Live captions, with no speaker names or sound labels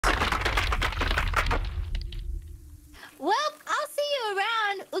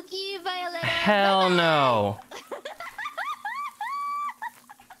hell no.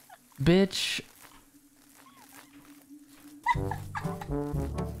 Bitch.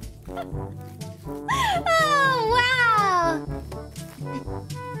 Oh, wow.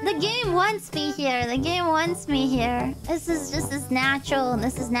 The game wants me here. The game wants me here. This is just as natural.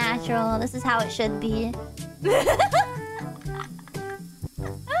 This is natural. This is how it should be.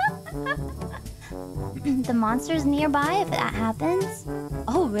 The monster's nearby if that happens.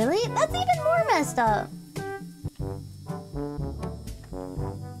 Oh, really? That's even more messed up.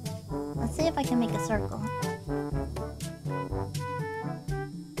 Let's see if I can make a circle.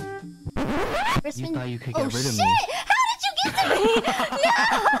 You thought you could get rid of me. How did you get to me? No!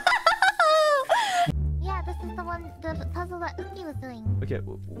 Yeah, this is the one, the puzzle that Uki was doing. Okay,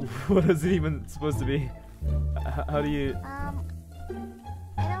 what is it even supposed to be? How do you... I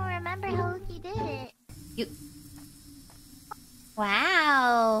don't remember how Uki did it.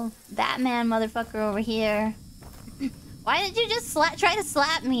 Wow. Batman motherfucker over here. Why did you just try to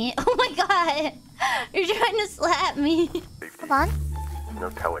slap me? Oh my god. You're trying to slap me. Hold on. No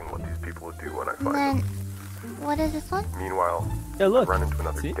telling what these people will do when I And find then, them. what is this one? Meanwhile, Yeah, look. I run into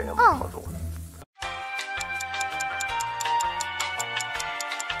another See? damn Oh. puzzle.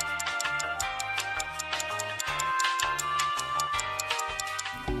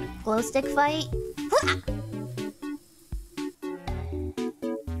 Glow stick fight.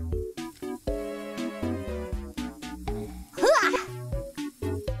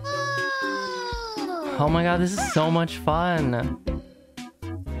 Oh my god, this is so much fun. Oh,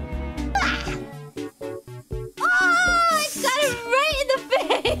 I got it right in the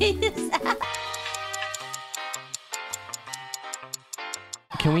face.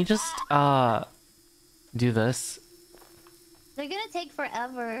 Can we just do this? They're gonna take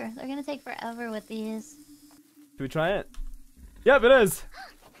forever. They're gonna take forever with these. Should we try it? Yep, it is!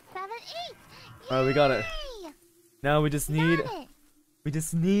 7, 8! Alright, we got it. Yay! Now we just need... Got it. We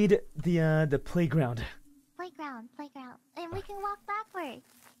just need the playground. Playground. And we can walk backwards.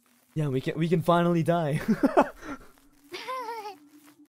 Yeah, we can finally die.